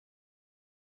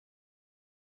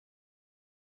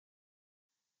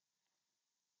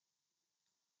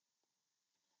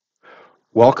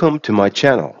Welcome to my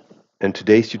channel. In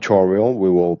today's tutorial, we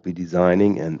will be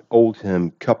designing an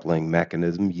Oldham coupling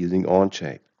mechanism using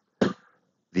Onshape.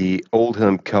 The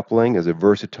Oldham coupling is a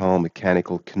versatile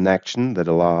mechanical connection that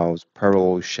allows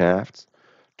parallel shafts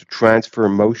to transfer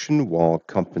motion while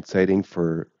compensating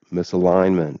for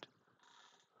misalignment.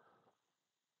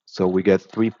 So we get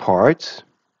three parts,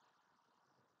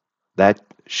 that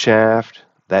shaft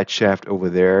over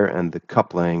there, and the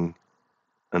coupling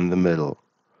in the middle.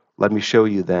 Let me show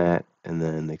you that in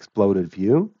an exploded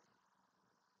view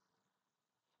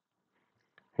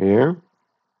here.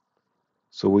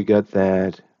 So we got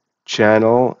that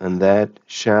channel and that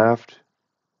shaft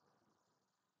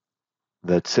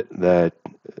that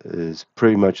is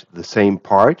pretty much the same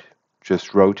part,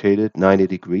 just rotated 90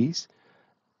 degrees,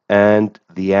 and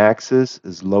the axis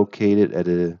is located at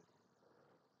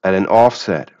an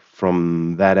offset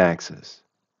from that axis.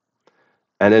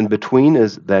 And in between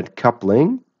is that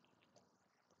coupling,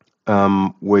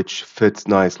 which fits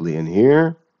nicely in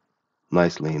here,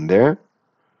 nicely in there.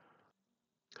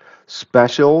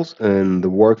 Specials in the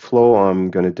workflow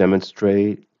I'm going to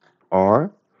demonstrate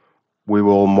are: we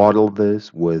will model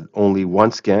this with only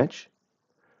one sketch,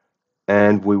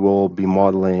 and we will be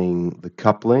modeling the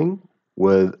coupling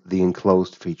with the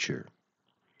enclosed feature.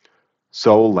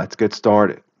 So let's get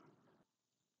started.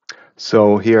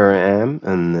 So here I am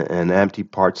in an empty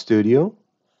part studio.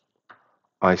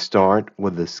 I start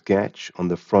with the sketch on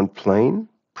the front plane,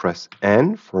 press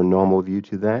N for a normal view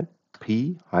to that,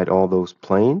 P, hide all those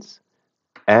planes,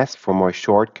 S for my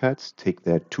shortcuts, take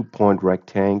that 2-point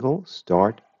rectangle,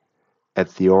 start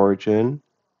at the origin,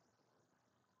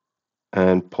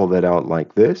 and pull that out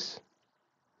like this.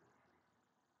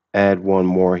 Add one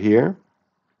more here.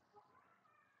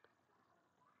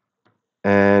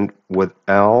 And with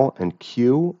L and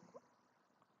Q,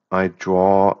 I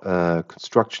draw a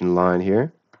construction line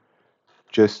here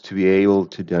just to be able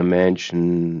to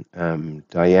dimension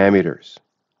diameters.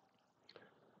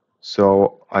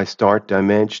 So I start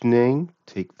dimensioning,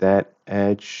 take that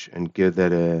edge and give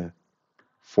that a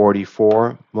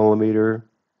 44 millimeter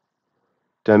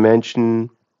dimension.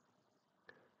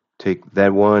 Take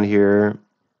that one here,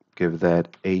 give that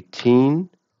 18.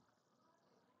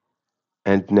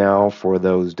 And now for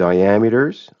those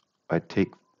diameters, I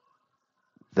take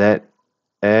that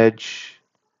edge,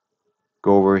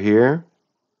 go over here,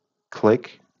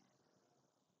 click,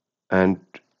 and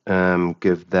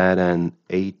give that an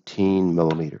 18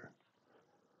 millimeter.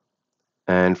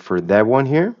 And for that one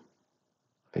here,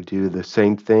 I do the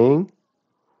same thing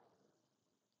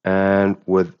and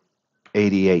with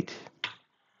 88.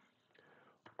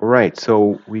 All right,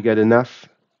 so we get enough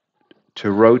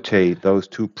to rotate those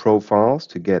two profiles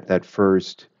to get that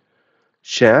first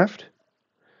shaft.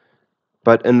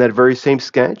 But in that very same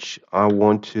sketch, I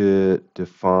want to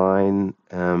define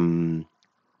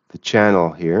the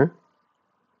channel here.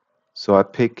 So I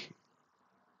pick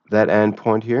that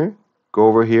endpoint here, go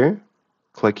over here,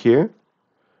 click here,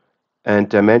 and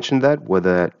dimension that with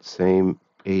that same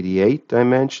 88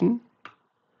 dimension,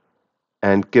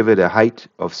 and give it a height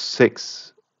of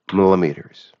 6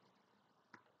 millimeters.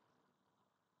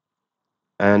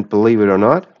 And believe it or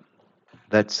not,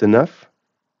 that's enough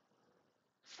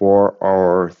for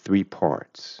our three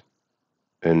parts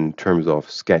in terms of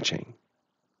sketching.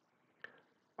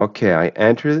 Okay, I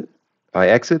exit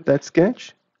that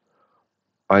sketch,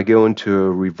 I go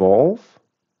into revolve,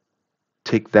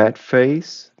 take that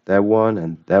face, that one,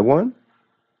 and that one.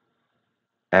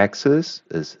 Axis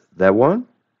is that one.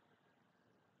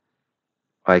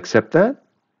 I accept that.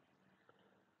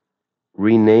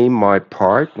 Rename my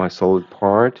part, my solid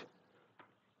part,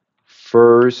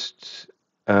 first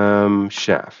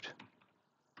shaft.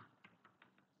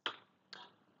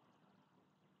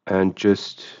 And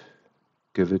just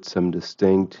give it some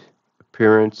distinct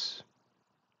appearance.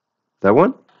 That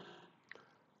one.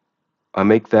 I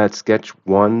make that sketch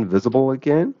 1 visible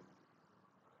again.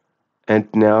 And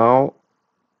now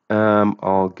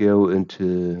I'll go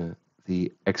into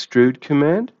the extrude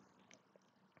command,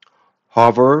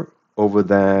 hover over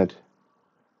that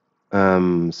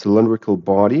cylindrical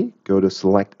body, go to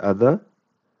select other,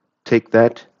 take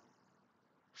that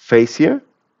face here,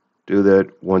 do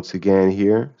that once again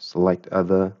here, select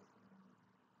other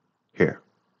here.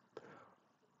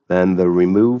 Then the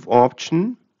remove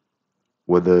option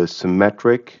with a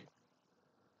symmetric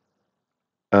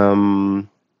option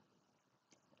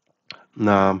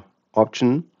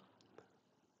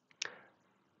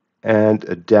and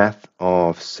a depth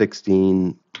of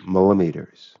 16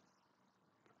 millimeters.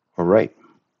 All right.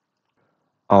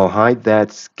 I'll hide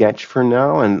that sketch for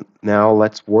now, and now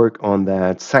let's work on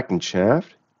that second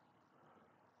shaft.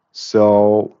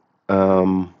 So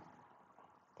Um,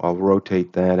 I'll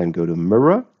rotate that and go to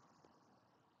mirror.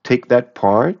 Take that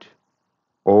part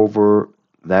over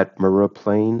that mirror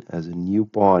plane as a new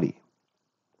body.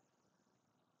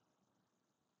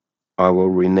 I will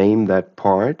rename that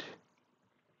part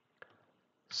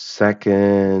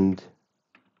second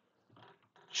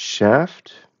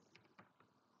shaft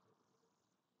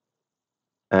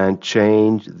and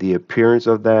change the appearance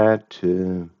of that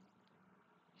to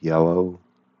yellow.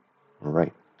 All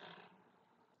right.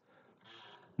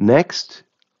 Next,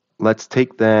 let's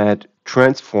take that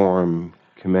transform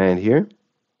command here.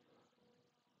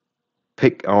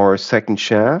 Pick our second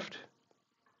shaft,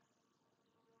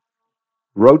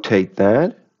 rotate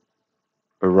that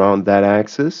around that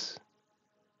axis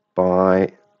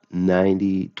by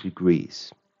 90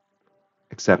 degrees.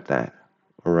 Accept that.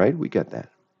 All right, we get that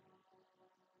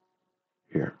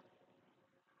here.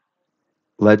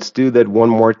 Let's do that one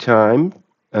more time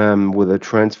with a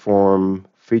transform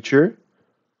feature.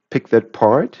 Pick that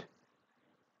part,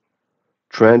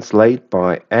 translate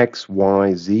by X,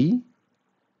 Y, Z.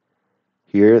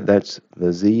 Here, that's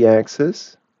the Z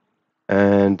axis.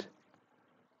 And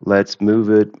let's move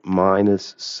it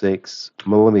minus 6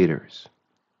 millimeters.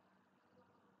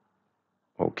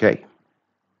 Okay.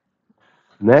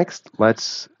 Next,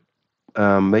 let's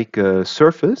make a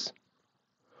surface,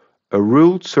 a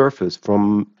ruled surface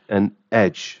from an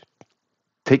edge.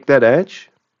 Take that edge,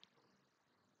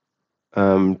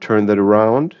 turn that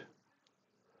around,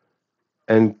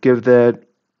 and give that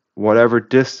whatever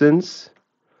distance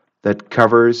that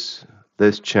covers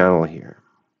this channel here.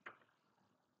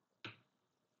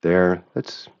 There,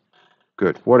 that's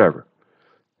good, whatever.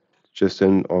 Just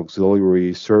an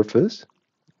auxiliary surface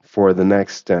for the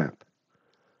next step.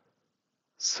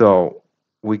 So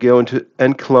we go into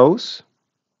enclose,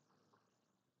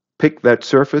 pick that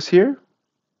surface here,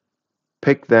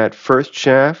 pick that first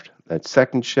shaft, that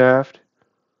second shaft.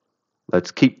 Let's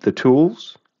keep the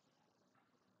tools,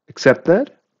 accept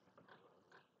that.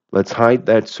 Let's hide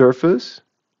that surface,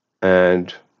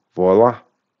 and voila,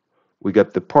 we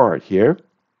got the part here.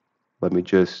 Let me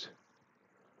just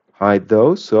hide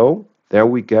those. So there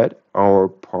we get our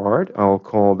part. I'll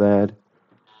call that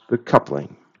the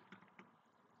coupling.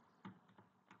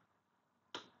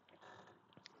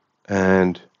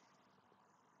 And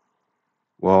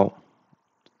well,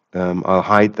 I'll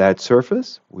hide that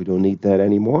surface. We don't need that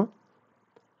anymore.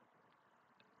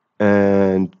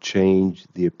 And change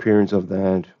the appearance of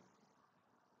that.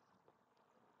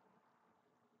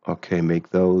 Okay, make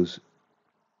those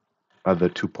other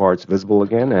two parts visible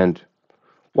again. And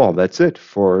well, that's it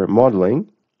for modeling.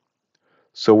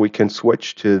 So we can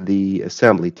switch to the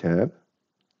Assembly tab,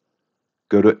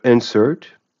 go to Insert,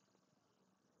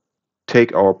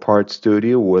 take our Part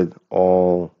Studio with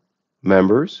all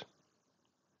members,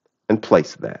 and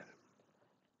place that.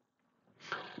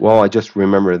 Well, I just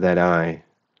remember that I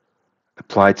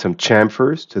applied some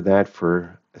chamfers to that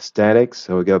for aesthetics.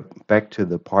 So we go back to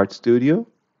the Part Studio,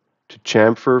 to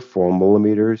chamfer 4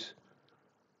 millimeters,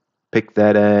 pick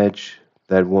that edge,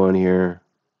 that one here,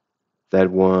 that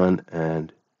one,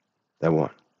 and that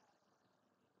one.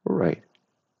 All right.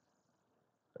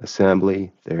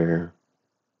 Assembly, there,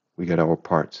 we got our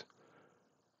parts.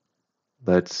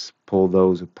 Let's pull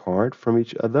those apart from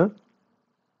each other.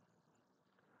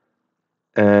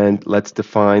 And let's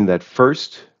define that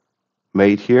first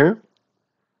mate here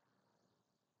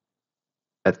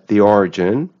at the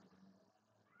origin.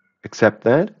 Accept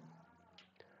that.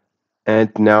 And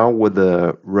now with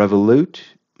the revolute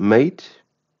mate,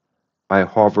 I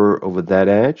hover over that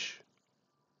edge,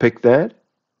 pick that,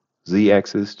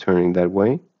 Z-axis turning that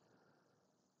way.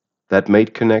 That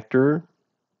mate connector,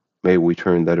 maybe we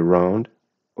turn that around.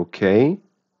 Okay.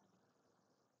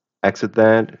 Exit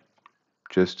that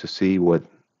just to see what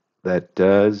that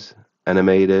does.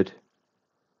 Animate it.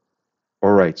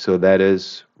 All right, so that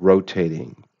is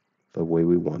rotating the way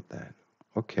we want that.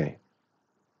 Okay.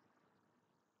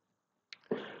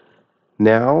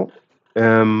 Now,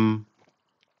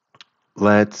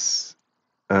 let's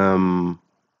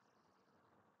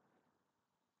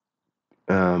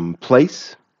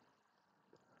place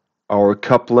our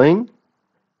coupling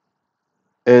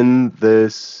in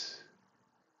this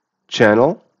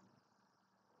channel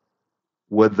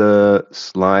with the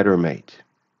slider mate.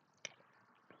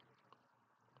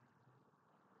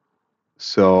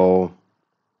 So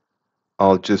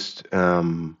I'll just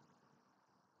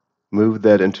move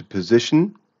that into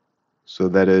position. So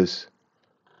that is,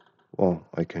 well,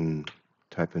 I can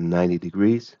type in 90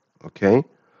 degrees. Okay.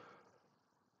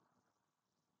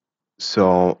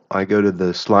 So I go to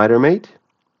the slider mate,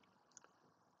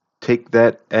 take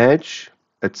that edge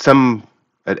at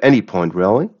any point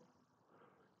really,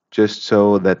 just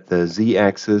so that the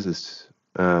z-axis is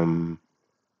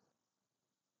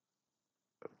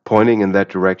pointing in that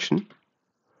direction.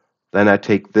 Then I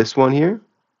take this one here,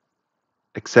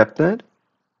 accept that,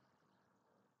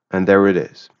 and there it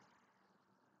is.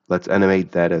 Let's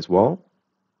animate that as well.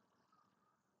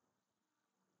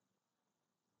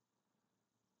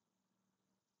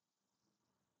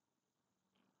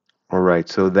 All right,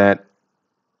 so that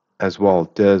as well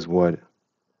does what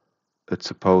it's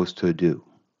supposed to do.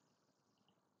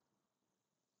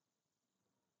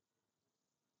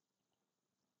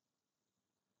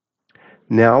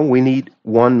 Now we need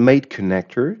one mate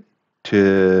connector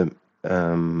to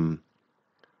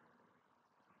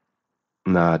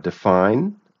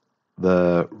define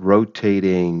the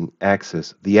rotating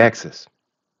axis, the axis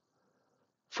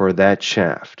for that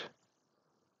shaft.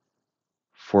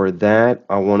 For that,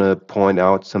 I want to point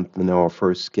out something in our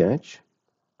first sketch.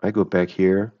 I go back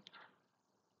here,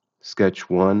 sketch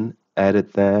 1,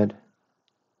 edit that,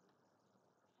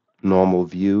 normal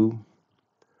view.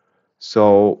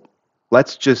 So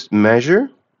let's just measure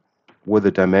with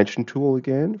the dimension tool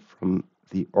again from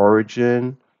the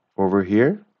origin over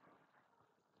here.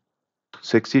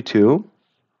 62.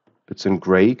 It's in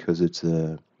gray because it's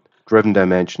a driven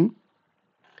dimension.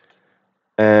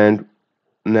 And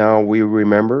now we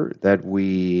remember that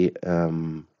we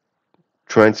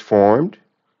transformed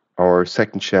our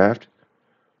second shaft.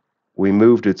 We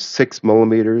moved it 6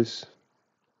 millimeters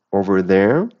over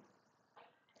there.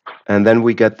 And then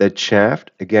we get that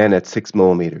shaft again at 6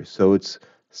 millimeters. So it's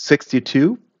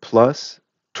 62 plus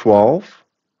 12,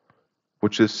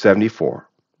 which is 74.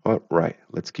 All right,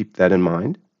 let's keep that in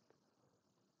mind.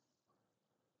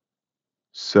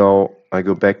 So I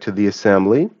go back to the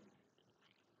assembly.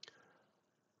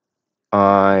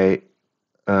 I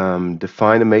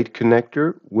define a mate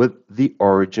connector with the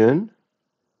origin,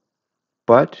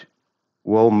 but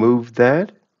we'll move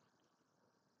that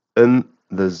in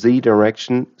the z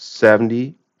direction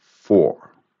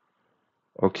 74.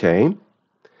 Okay,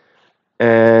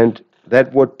 and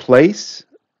that would place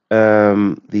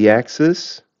the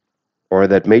axis or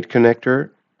that mate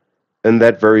connector in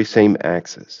that very same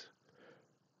axis.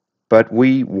 But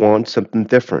we want something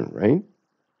different, right?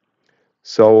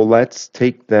 So let's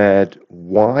take that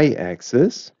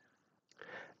y-axis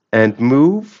and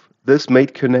move this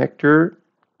mate connector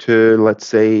to, let's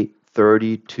say,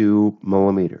 32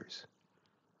 millimeters.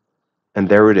 And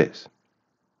there it is.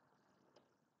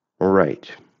 All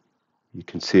right, you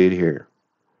can see it here.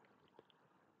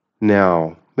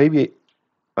 Now, maybe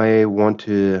I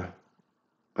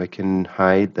can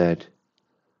hide that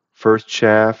first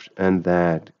shaft and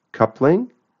that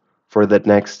coupling for that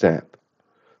next step.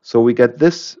 So we get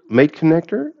this mate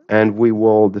connector, and we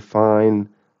will define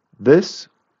this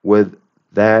with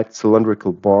that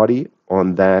cylindrical body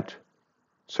on that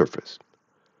surface.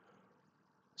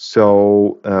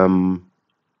 So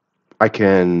I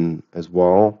can as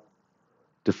well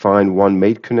define one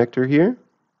mate connector here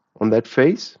on that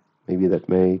face. Maybe that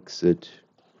makes it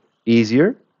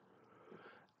easier.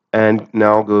 And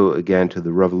now go again to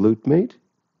the revolute mate.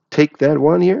 Take that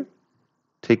one here,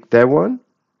 take that one,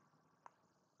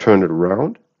 turn it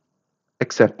around,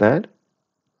 accept that,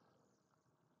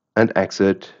 and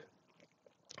exit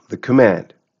the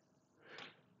command.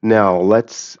 Now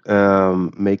let's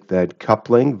make that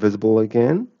coupling visible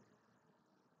again.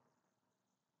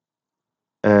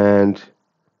 And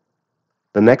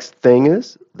the next thing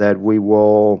is that we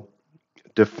will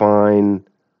define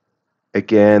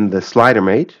again the slider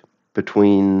mate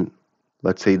between,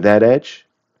 let's say, that edge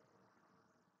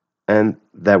and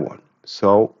that one.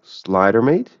 So slider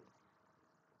mate,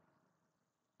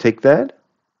 take that,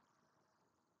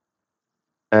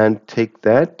 and take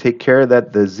that. Take care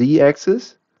that the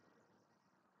z-axis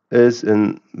is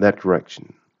in that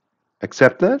direction.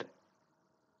 Accept that,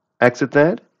 exit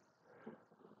that,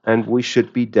 and we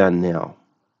should be done now.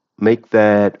 Make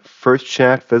that first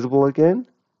shaft visible again.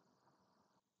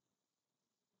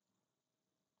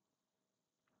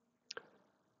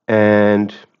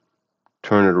 And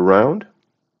turn it around.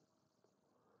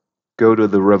 Go to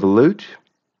the revolute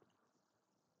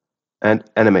and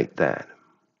animate that.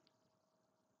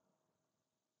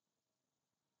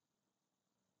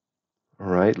 All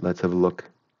right, let's have a look.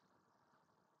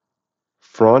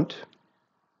 Front.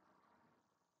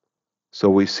 So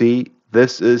we see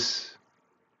this is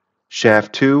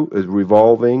shaft 2 is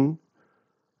revolving,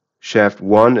 shaft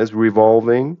 1 is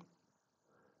revolving,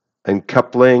 and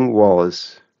coupling, well,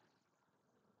 is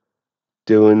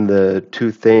doing the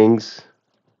two things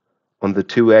on the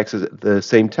two axes at the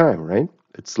same time, right?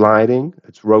 It's sliding,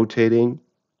 it's rotating.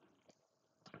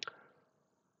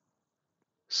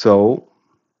 So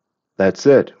that's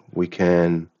it. We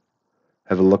can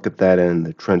have a look at that in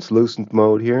the translucent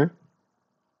mode here.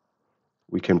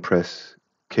 We can press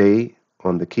K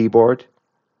on the keyboard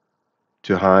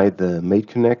to hide the mate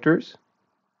connectors.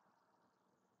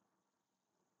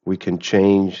 We can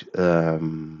change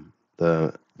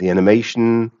the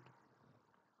animation.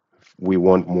 If we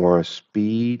want more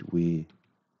speed, we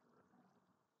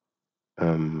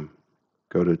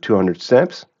go to 200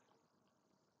 steps.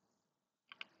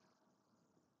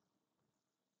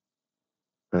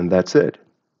 And that's it.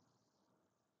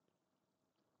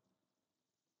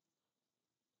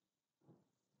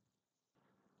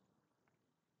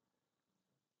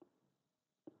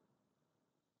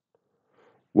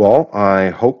 Well, I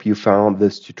hope you found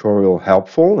this tutorial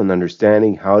helpful in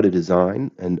understanding how to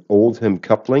design an Oldham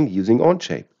coupling using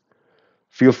Onshape.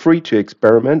 Feel free to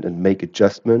experiment and make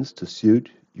adjustments to suit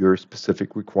your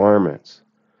specific requirements.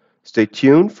 Stay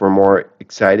tuned for more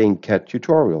exciting CAD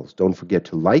tutorials. Don't forget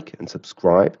to like and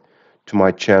subscribe to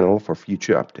my channel for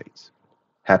future updates.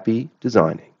 Happy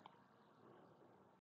designing!